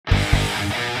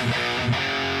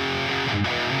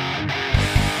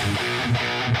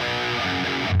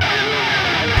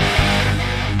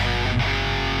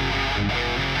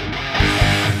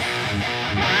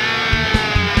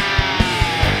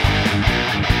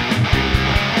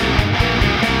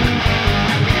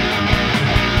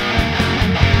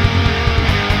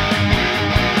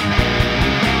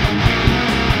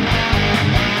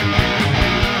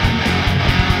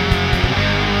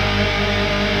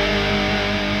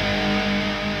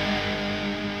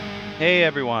Hey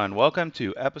everyone, welcome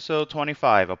to episode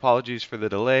 25. Apologies for the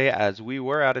delay as we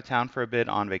were out of town for a bit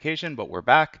on vacation, but we're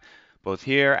back, both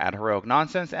here at Heroic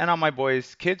Nonsense and on my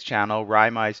boys' kids channel,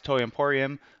 Raimai's Toy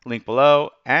Emporium, link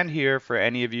below, and here for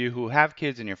any of you who have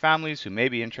kids in your families who may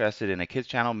be interested in a kids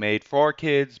channel made for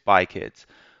kids by kids.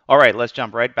 Alright, let's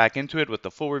jump right back into it with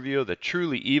the full review of the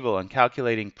truly evil and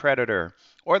calculating predator,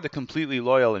 or the completely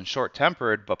loyal and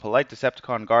short-tempered but polite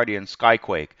Decepticon guardian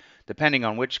SKYQUAKE, depending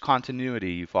on which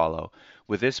continuity you follow,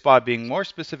 with this spot being more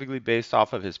specifically based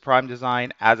off of his Prime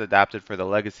design as adapted for the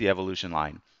Legacy Evolution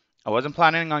line. I wasn't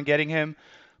planning on getting him,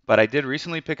 but I did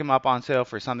recently pick him up on sale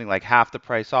for something like half the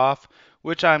price off,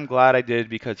 which I'm glad I did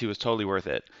because he was totally worth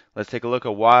it. Let's take a look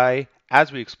at why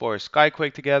as we explore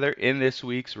SKYQUAKE together in this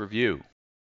week's review.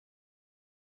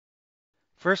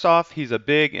 First off, he's a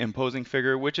big, imposing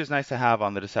figure, which is nice to have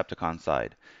on the Decepticon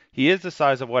side. He is the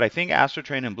size of what I think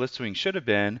Astrotrain and Blitzwing should have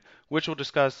been, which we'll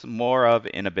discuss more of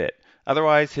in a bit.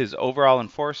 Otherwise, his overall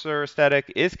Enforcer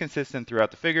aesthetic is consistent throughout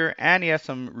the figure, and he has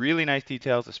some really nice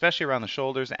details, especially around the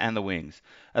shoulders and the wings,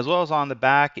 as well as on the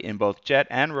back in both jet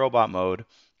and robot mode,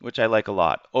 which I like a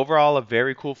lot. Overall, a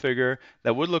very cool figure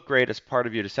that would look great as part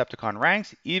of your Decepticon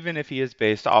ranks, even if he is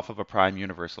based off of a Prime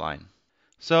Universe line.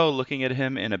 So, looking at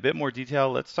him in a bit more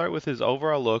detail, let's start with his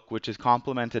overall look, which is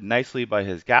complemented nicely by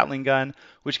his Gatling gun,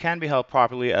 which can be held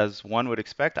properly as one would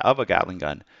expect of a Gatling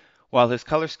gun. While his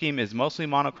color scheme is mostly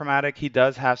monochromatic, he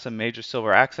does have some major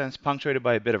silver accents punctuated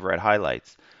by a bit of red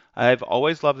highlights. I've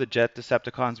always loved the Jet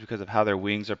Decepticons because of how their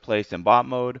wings are placed in bot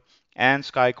mode, and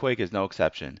SKYQUAKE is no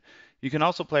exception. You can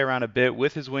also play around a bit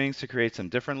with his wings to create some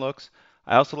different looks.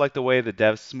 I also like the way the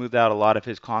devs smoothed out a lot of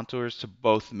his contours to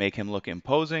both make him look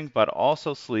imposing but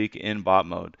also sleek in bot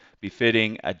mode,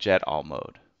 befitting a jet alt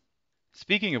mode.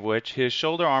 Speaking of which, his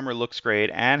shoulder armor looks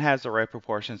great and has the right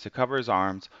proportions to cover his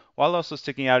arms while also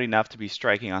sticking out enough to be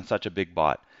striking on such a big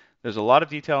bot. There's a lot of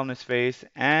detail on his face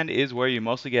and is where you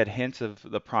mostly get hints of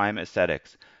the Prime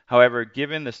aesthetics. However,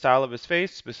 given the style of his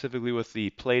face, specifically with the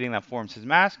plating that forms his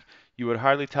mask, you would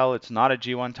hardly tell it's not a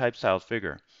G1 type styled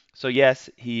figure. So yes,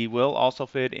 he will also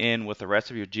fit in with the rest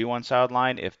of your G1 styled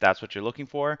line if that's what you're looking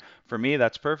for. For me,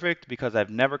 that's perfect because I've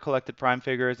never collected Prime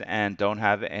figures and don't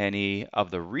have any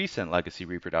of the recent Legacy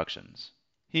reproductions.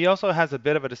 He also has a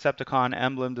bit of a Decepticon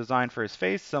emblem design for his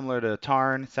face, similar to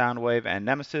Tarn, Soundwave, and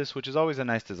Nemesis, which is always a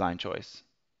nice design choice.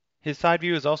 His side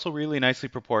view is also really nicely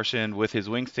proportioned, with his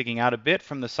wings sticking out a bit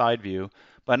from the side view,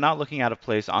 but not looking out of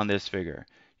place on this figure.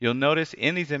 You'll notice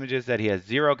in these images that he has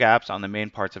zero gaps on the main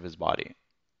parts of his body.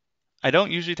 I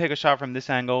don't usually take a shot from this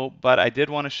angle, but I did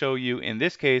want to show you in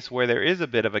this case where there is a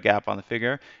bit of a gap on the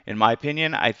figure. In my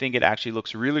opinion, I think it actually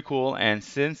looks really cool, and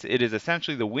since it is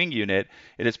essentially the wing unit,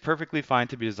 it is perfectly fine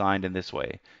to be designed in this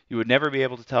way. You would never be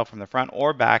able to tell from the front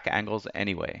or back angles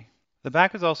anyway. The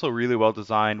back is also really well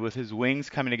designed, with his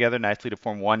wings coming together nicely to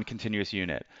form one continuous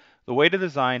unit. The way to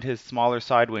design his smaller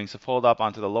side wings to fold up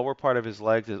onto the lower part of his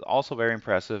legs is also very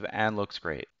impressive and looks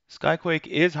great. SKYQUAKE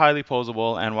is highly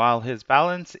posable, and while his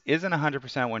balance isn't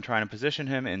 100% when trying to position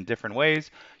him in different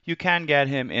ways, you can get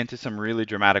him into some really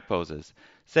dramatic poses.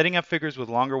 Setting up figures with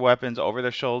longer weapons over their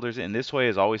shoulders in this way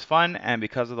is always fun, and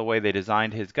because of the way they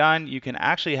designed his gun, you can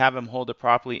actually have him hold it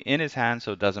properly in his hand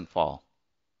so it doesn't fall.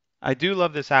 I do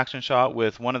love this action shot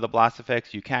with one of the blast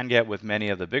effects you can get with many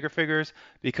of the bigger figures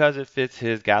because it fits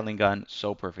his Gatling gun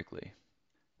so perfectly.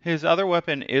 His other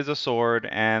weapon is a sword,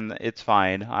 and it's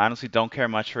fine. I honestly don't care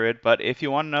much for it, but if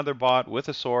you want another bot with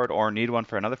a sword or need one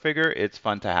for another figure, it's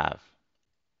fun to have.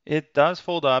 It does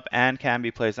fold up and can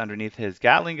be placed underneath his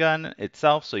Gatling gun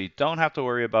itself, so you don't have to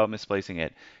worry about misplacing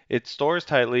it. It stores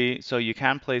tightly, so you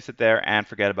can place it there and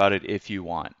forget about it if you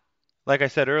want. Like I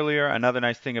said earlier, another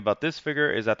nice thing about this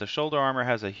figure is that the shoulder armor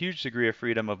has a huge degree of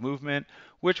freedom of movement,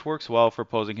 which works well for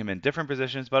posing him in different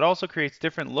positions, but also creates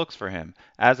different looks for him,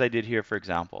 as I did here for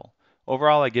example.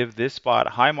 Overall, I give this spot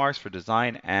high marks for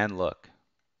design and look.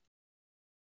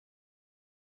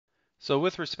 So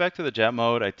with respect to the jet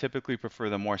mode, I typically prefer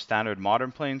the more standard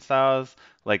modern plane styles,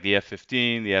 like the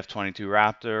F-15, the F-22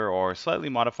 Raptor, or slightly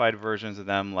modified versions of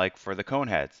them like for the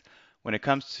Coneheads. When it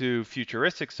comes to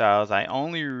futuristic styles, I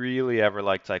only really ever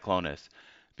liked Cyclonus.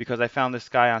 Because I found this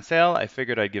guy on sale, I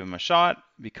figured I'd give him a shot,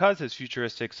 because his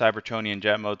futuristic Cybertronian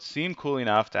jet mode seemed cool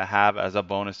enough to have as a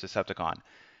bonus Decepticon.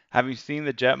 Having seen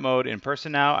the jet mode in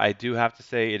person now, I do have to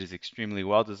say it is extremely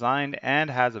well designed and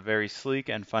has a very sleek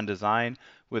and fun design,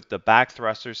 with the back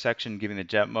thrusters section giving the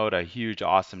jet mode a huge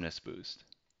awesomeness boost.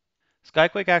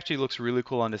 SKYQUAKE actually looks really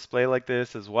cool on display like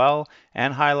this as well,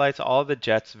 and highlights all of the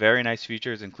jet's very nice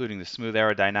features, including the smooth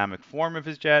aerodynamic form of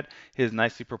his jet, his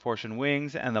nicely proportioned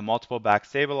wings, and the multiple back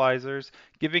stabilizers,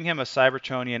 giving him a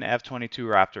Cybertronian F-22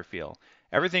 Raptor feel.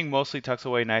 Everything mostly tucks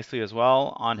away nicely as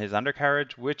well on his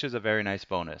undercarriage, which is a very nice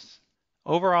bonus.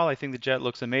 Overall, I think the jet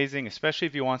looks amazing, especially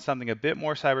if you want something a bit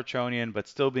more Cybertronian but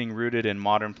still being rooted in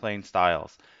modern plane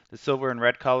styles. The silver and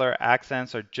red color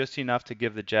accents are just enough to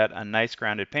give the jet a nice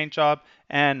grounded paint job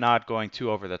and not going too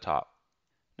over the top.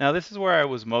 Now this is where I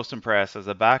was most impressed, as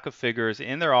the back of figures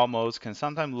in their alt modes can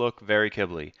sometimes look very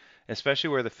kibbly,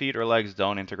 especially where the feet or legs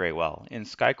don't integrate well. In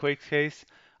SKYQUAKE's case,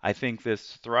 I think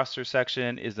this thruster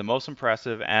section is the most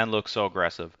impressive and looks so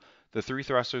aggressive. The three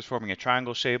thrusters forming a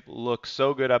triangle shape look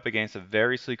so good up against a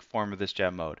very sleek form of this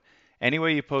jet mode. Any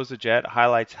way you pose the jet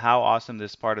highlights how awesome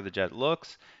this part of the jet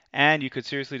looks, and you could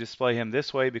seriously display him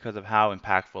this way because of how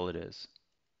impactful it is.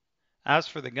 As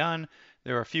for the gun,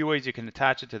 there are a few ways you can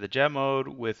attach it to the jet mode,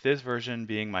 with this version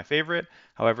being my favorite.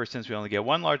 However, since we only get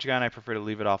one large gun, I prefer to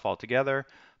leave it off altogether.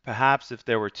 Perhaps if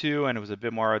there were two and it was a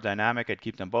bit more aerodynamic, I'd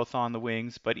keep them both on the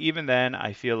wings, but even then,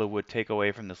 I feel it would take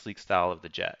away from the sleek style of the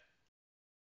jet.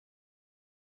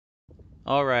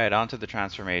 Alright, on to the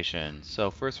transformation. So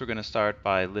first we're going to start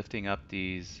by lifting up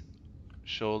these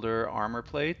shoulder armor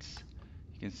plates.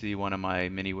 You can see one of my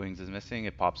mini wings is missing.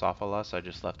 It pops off a lot, so I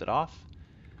just left it off.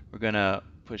 We're going to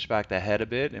push back the head a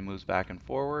bit. It moves back and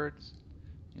forwards.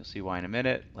 You'll see why in a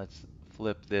minute. Let's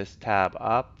flip this tab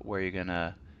up where you're going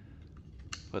to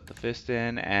put the fist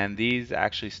in, and these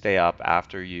actually stay up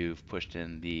after you've pushed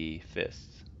in the fists.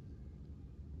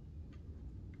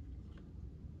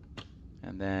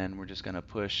 And then we're just going to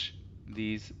push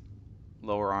these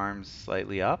lower arms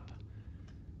slightly up.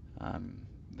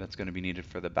 That's going to be needed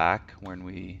for the back when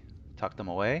we tuck them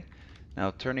away.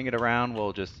 Now turning it around,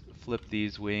 we'll just flip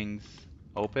these wings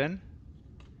open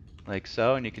like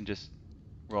so, and you can just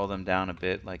roll them down a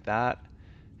bit like that.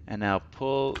 And now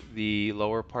pull the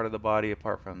lower part of the body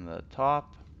apart from the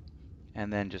top,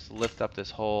 and then just lift up this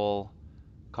whole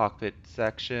cockpit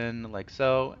section like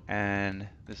so. And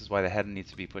this is why the head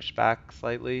needs to be pushed back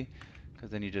slightly,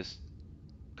 because then you just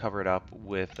cover it up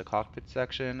with the cockpit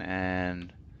section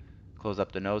and close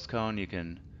up the nose cone. You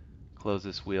can close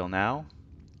this wheel now,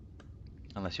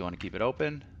 unless you want to keep it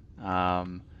open.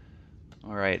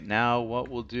 Alright, now what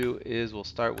we'll do is we'll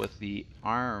start with the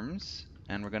arms,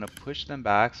 and we're going to push them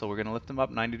back. So we're going to lift them up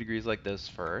 90 degrees like this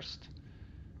first.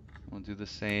 We'll do the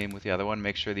same with the other one.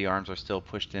 Make sure the arms are still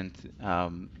pushed into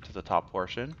to the top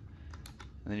portion.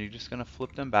 And then you're just going to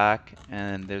flip them back,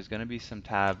 and there's going to be some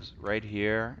tabs right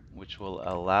here which will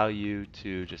allow you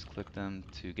to just click them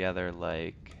together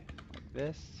like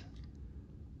this.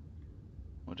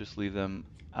 We'll just leave them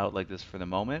out like this for the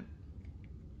moment.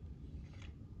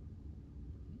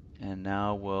 And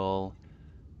now we'll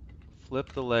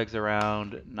flip the legs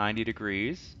around 90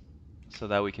 degrees so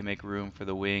that we can make room for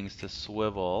the wings to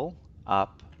swivel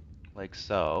up like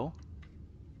so.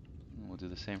 And we'll do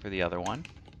the same for the other one.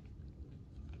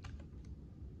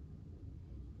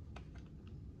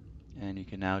 And you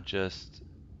can now just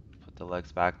put the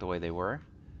legs back the way they were.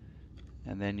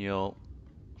 And then you'll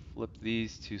flip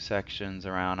these two sections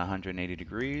around 180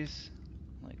 degrees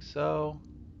like so.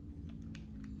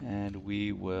 And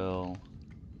we will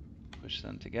push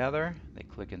them together. They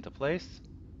click into place.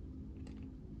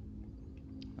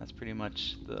 That's pretty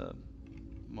much the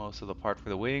most of the part for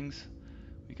the wings.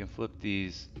 We can flip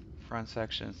these front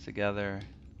sections together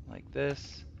like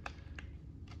this,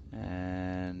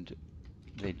 and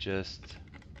they just,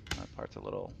 that part's a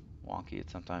little wonky, it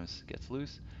sometimes gets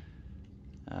loose.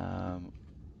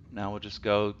 Now we'll just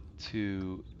go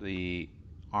to the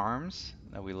arms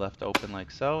that we left open like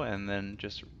so, and then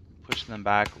just push them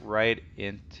back right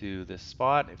into this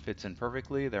spot. It fits in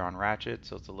perfectly. They're on ratchet,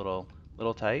 so it's a little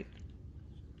tight.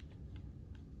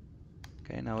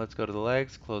 Okay, now let's go to the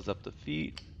legs, close up the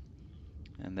feet,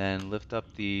 and then lift up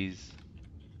these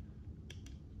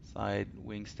side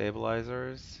wing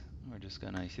stabilizers. We're just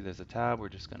gonna, you see there's a tab, we're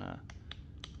just gonna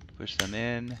push them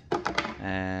in,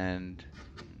 and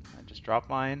I just dropped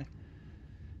mine.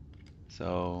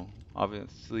 So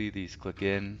obviously these click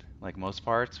in like most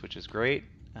parts, which is great.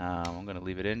 I'm gonna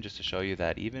leave it in just to show you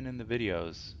that even in the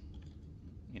videos,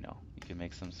 you know, you can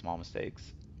make some small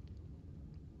mistakes.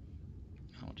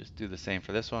 I'll just do the same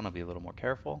for this one. I'll be a little more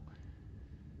careful.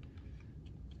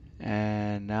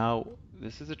 And now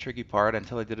this is a tricky part.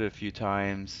 Until I did it a few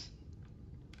times,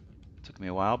 it took me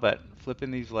a while, but flipping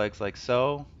these legs like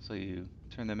so, so you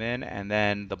turn them in, and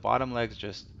then the bottom legs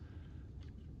just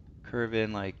curve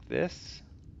in like this,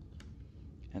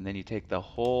 and then you take the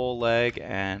whole leg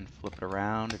and flip it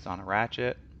around. It's on a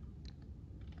ratchet.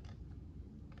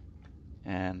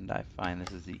 And I find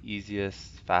this is the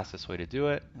easiest, fastest way to do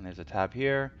it. And there's a tab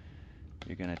here.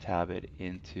 You're going to tab it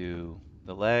into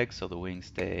the leg so the wings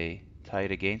stay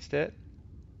tight against it.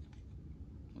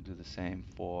 We'll do the same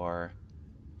for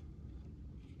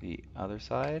the other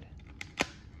side.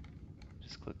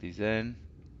 Just click these in.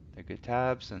 They're good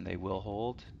tabs and they will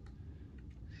hold.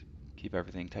 Keep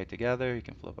everything tight together. You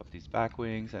can flip up these back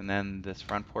wings, and then this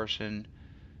front portion,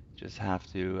 just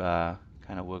have to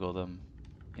kind of wiggle them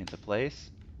into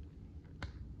place.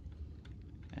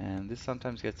 And this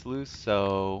sometimes gets loose,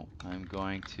 so I'm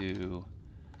going to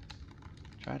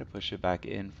try to push it back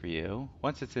in for you.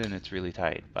 Once it's in, it's really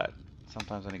tight, but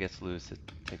sometimes when it gets loose, it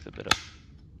takes a bit of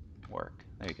work.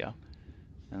 There you go.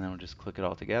 And then we'll just click it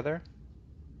all together.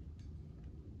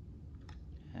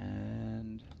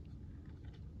 And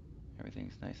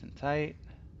everything's nice and tight.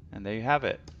 And there you have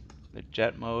it. The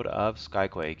jet mode of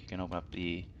SKYQUAKE. You can open up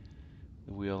the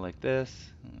wheel like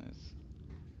this.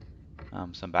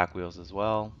 There's some back wheels as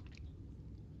well.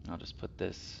 I'll just put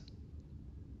this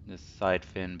side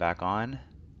fin back on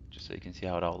just so you can see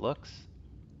how it all looks.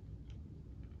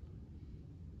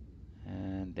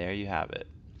 And there you have it.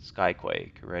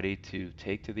 SKYQUAKE, ready to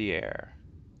take to the air.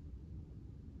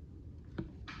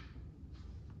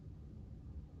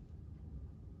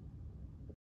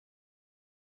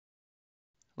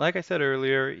 Like I said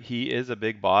earlier, he is a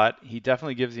big bot. He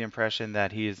definitely gives the impression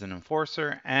that he is an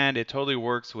enforcer, and it totally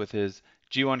works with his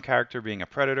G1 character being a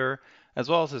predator, as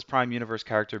well as his Prime Universe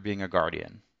character being a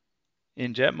guardian.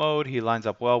 In jet mode, he lines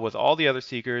up well with all the other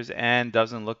Seekers and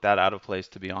doesn't look that out of place,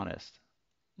 to be honest.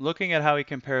 Looking at how he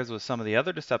compares with some of the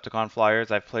other Decepticon flyers,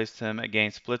 I've placed him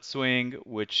against Blitzwing,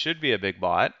 which should be a big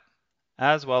bot,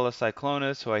 as well as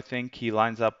Cyclonus, who I think he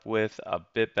lines up with a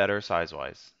bit better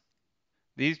size-wise.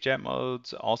 These jet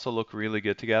modes also look really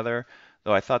good together,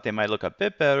 though I thought they might look a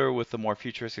bit better with the more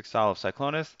futuristic style of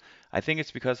Cyclonus. I think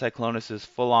it's because Cyclonus is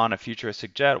full-on a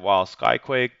futuristic jet, while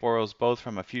SKYQUAKE borrows both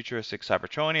from a futuristic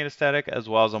Cybertronian aesthetic as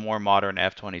well as a more modern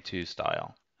F-22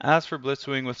 style. As for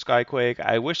Blitzwing with SKYQUAKE,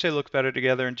 I wish they looked better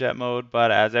together in jet mode,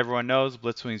 but as everyone knows,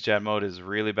 Blitzwing's jet mode is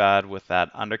really bad with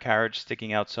that undercarriage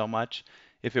sticking out so much.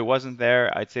 If it wasn't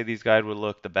there, I'd say these guys would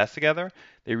look the best together.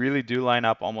 They really do line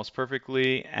up almost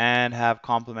perfectly and have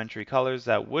complementary colors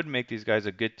that would make these guys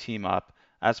a good team up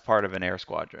as part of an air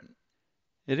squadron.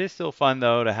 It is still fun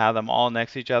though to have them all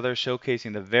next to each other,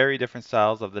 showcasing the very different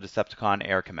styles of the Decepticon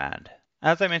Air Command.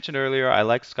 As I mentioned earlier, I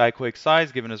like SKYQUAKE's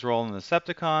size given his role in the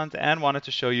Decepticons and wanted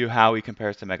to show you how he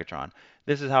compares to Megatron.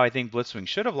 This is how I think Blitzwing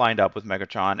should have lined up with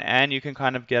Megatron, and you can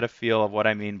kind of get a feel of what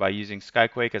I mean by using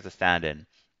SKYQUAKE as a stand-in.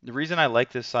 The reason I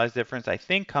like this size difference I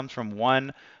think comes from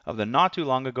one of the not too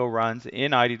long ago runs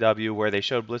in IDW where they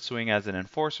showed Blitzwing as an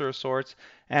enforcer of sorts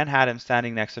and had him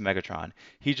standing next to Megatron.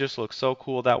 He just looks so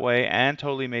cool that way and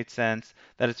totally made sense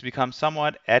that it's become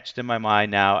somewhat etched in my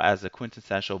mind now as the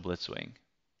quintessential Blitzwing.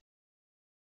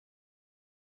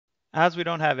 As we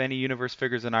don't have any universe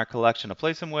figures in our collection to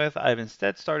place him with, I've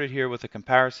instead started here with a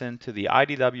comparison to the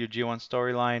IDW G1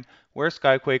 storyline where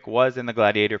SKYQUAKE was in the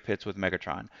gladiator pits with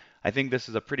Megatron. I think this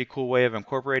is a pretty cool way of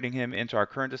incorporating him into our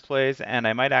current displays, and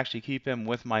I might actually keep him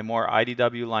with my more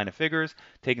IDW line of figures,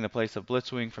 taking the place of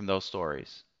Blitzwing from those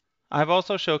stories. I've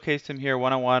also showcased him here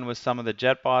one-on-one with some of the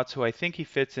Jetbots who I think he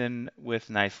fits in with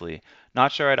nicely.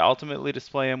 Not sure I'd ultimately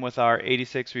display him with our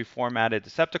 86 reformatted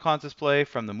Decepticons display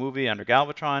from the movie under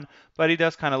Galvatron, but he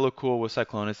does kind of look cool with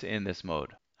Cyclonus in this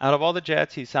mode. Out of all the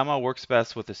jets, he somehow works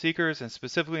best with the Seekers, and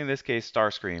specifically in this case,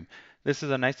 Starscream. This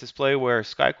is a nice display where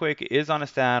SKYQUAKE is on a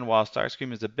stand while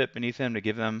Starscream is a bit beneath him to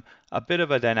give them a bit of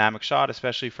a dynamic shot,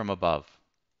 especially from above.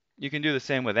 You can do the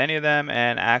same with any of them,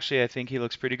 and actually I think he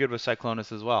looks pretty good with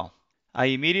Cyclonus as well. I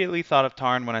immediately thought of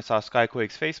Tarn when I saw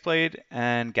SKYQUAKE's faceplate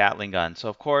and Gatling gun, so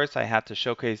of course I had to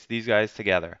showcase these guys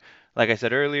together. Like I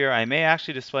said earlier, I may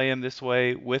actually display him this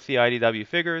way with the IDW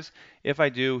figures. If I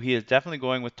do, he is definitely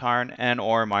going with Tarn and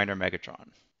or Minor Megatron.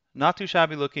 Not too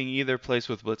shabby looking either place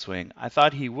with Blitzwing. I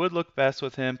thought he would look best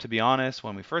with him, to be honest,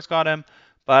 when we first got him,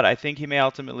 but I think he may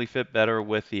ultimately fit better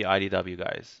with the IDW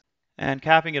guys. And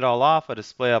capping it all off, a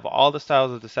display of all the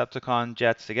styles of Decepticon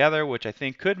jets together, which I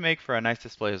think could make for a nice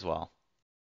display as well.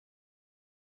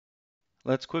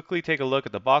 Let's quickly take a look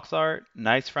at the box art.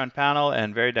 Nice front panel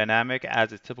and very dynamic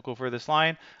as is typical for this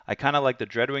line. I kind of like the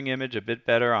Dreadwing image a bit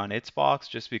better on its box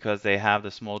just because they have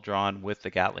the small drawn with the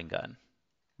Gatling gun.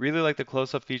 Really like the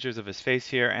close-up features of his face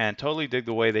here and totally dig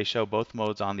the way they show both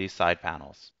modes on these side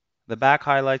panels. The back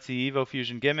highlights the Evo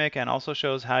Fusion gimmick and also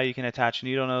shows how you can attach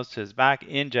needle nose to his back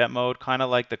in jet mode, kind of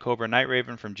like the Cobra Night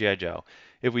Raven from G.I. Joe.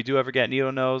 If we do ever get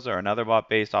needle nose or another bot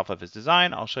based off of his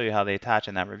design, I'll show you how they attach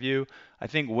in that review. I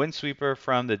think Windsweeper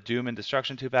from the Doom and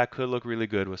Destruction 2-pack could look really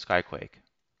good with SKYQUAKE.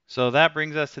 So that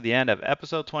brings us to the end of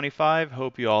episode 25.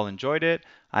 Hope you all enjoyed it.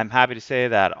 I'm happy to say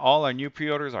that all our new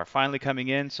pre-orders are finally coming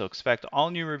in, so expect all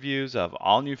new reviews of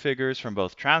all new figures from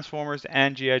both Transformers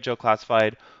and G.I. Joe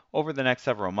Classified over the next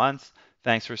several months.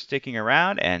 Thanks for sticking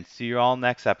around, and see you all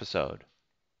next episode.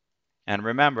 And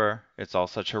remember, it's all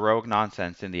such heroic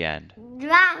nonsense in the end.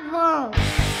 Bravo!